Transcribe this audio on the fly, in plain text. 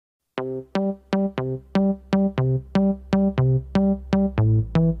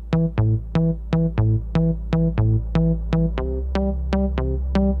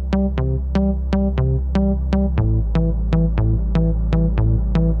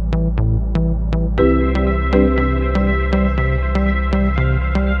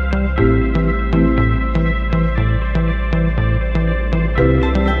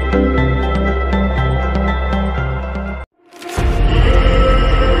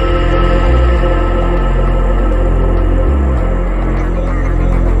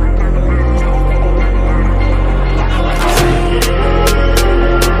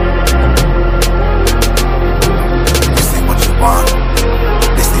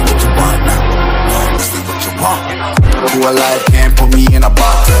alive, can't put me in a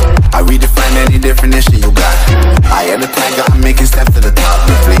box. I redefine any definition you got. I am the tiger, I'm making steps to the top.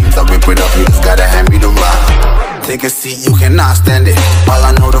 The flames, I whip it up, you just gotta hand me the rock. Take a seat, you cannot stand it. All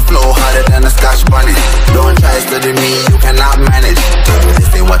I know, the flow harder than a Scotch bunny. Don't try studying me, you cannot manage.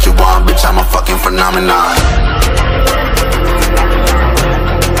 This ain't what you want, bitch, I'm a fucking phenomenon.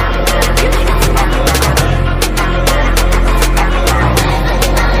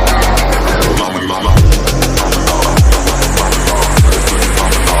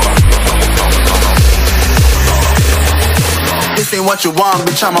 This ain't what you want,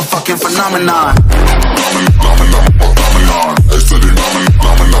 bitch, I'm a fucking phenomenon.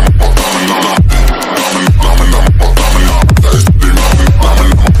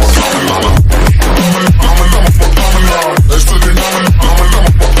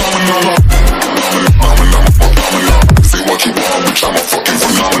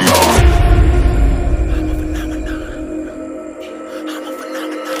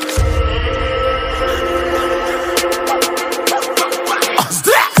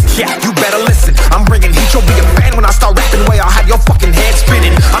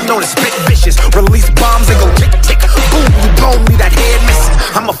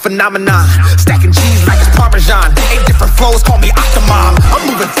 Phenomenon, stacking cheese like it's Parmesan. 8 different flows, call me Octomom. I'm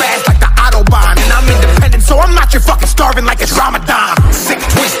moving fast like the Autobahn, and I'm independent, so I'm not your fucking starving like it's Ramadan. Sick,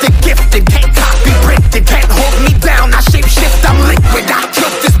 twisted, gifted, can't copy, printed, can't hold me down. I shape shift, I'm liquid. I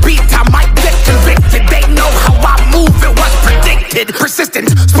took this beat, I might get convicted. They know how I move, it was predicted. Persistent,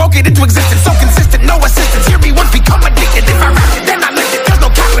 spoke it into existence, so consistent, no assistance. Hear me once, become addicted. If I rap it, then I live it. There's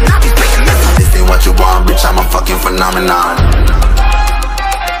no cap, and I'll be spitting this. This ain't what you want, bitch, I'm a fucking phenomenon.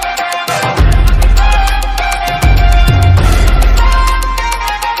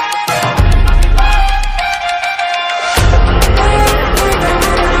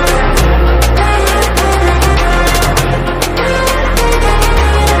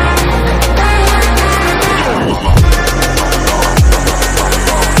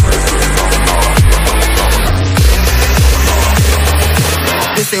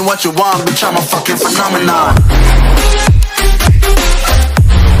 This ain't what you want, bitch, I'm a fucking phenomenon.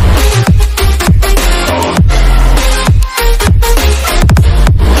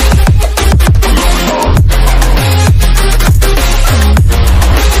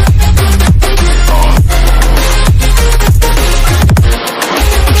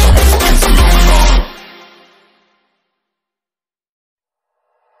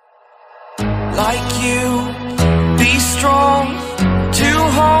 Like you, be strong to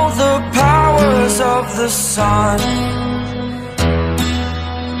hold the powers of the sun.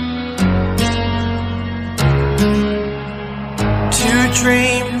 To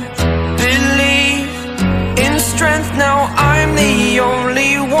dream, believe in strength. Now I'm the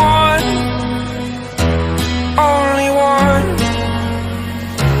only one, only one.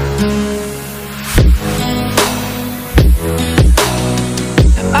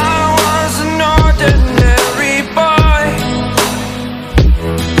 I was an ordinary boy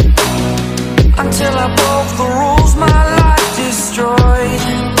until I broke the rules, my life destroyed.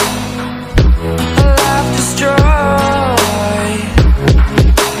 Life destroyed.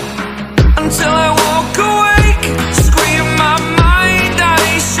 Until I woke awake, scream my mind, I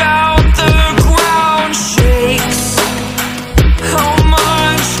shout, the ground shakes. How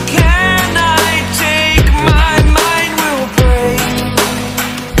much can I take? My mind will break.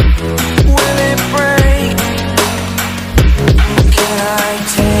 Will it break? Can I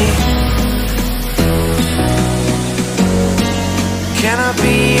take? Can I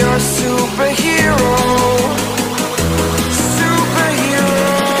be your superhero? Superhero.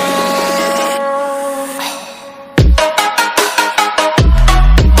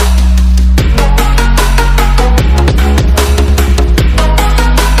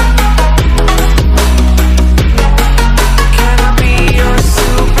 Can I be your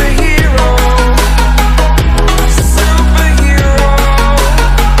superhero? Superhero.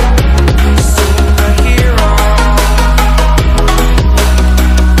 Superhero.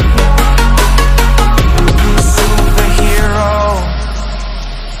 Superhero.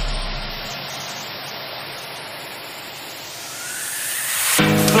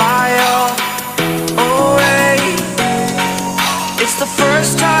 Fly away. It's the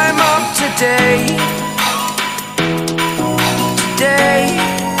first time of today. Today.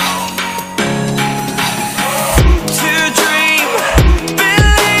 To dream,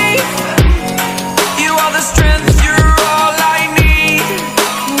 believe. You are the strength, you're all I need.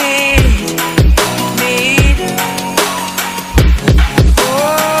 Need.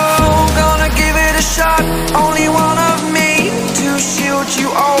 Oh, gonna give it a shot. Only one of me to shield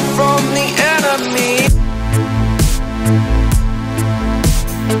you all from the enemy.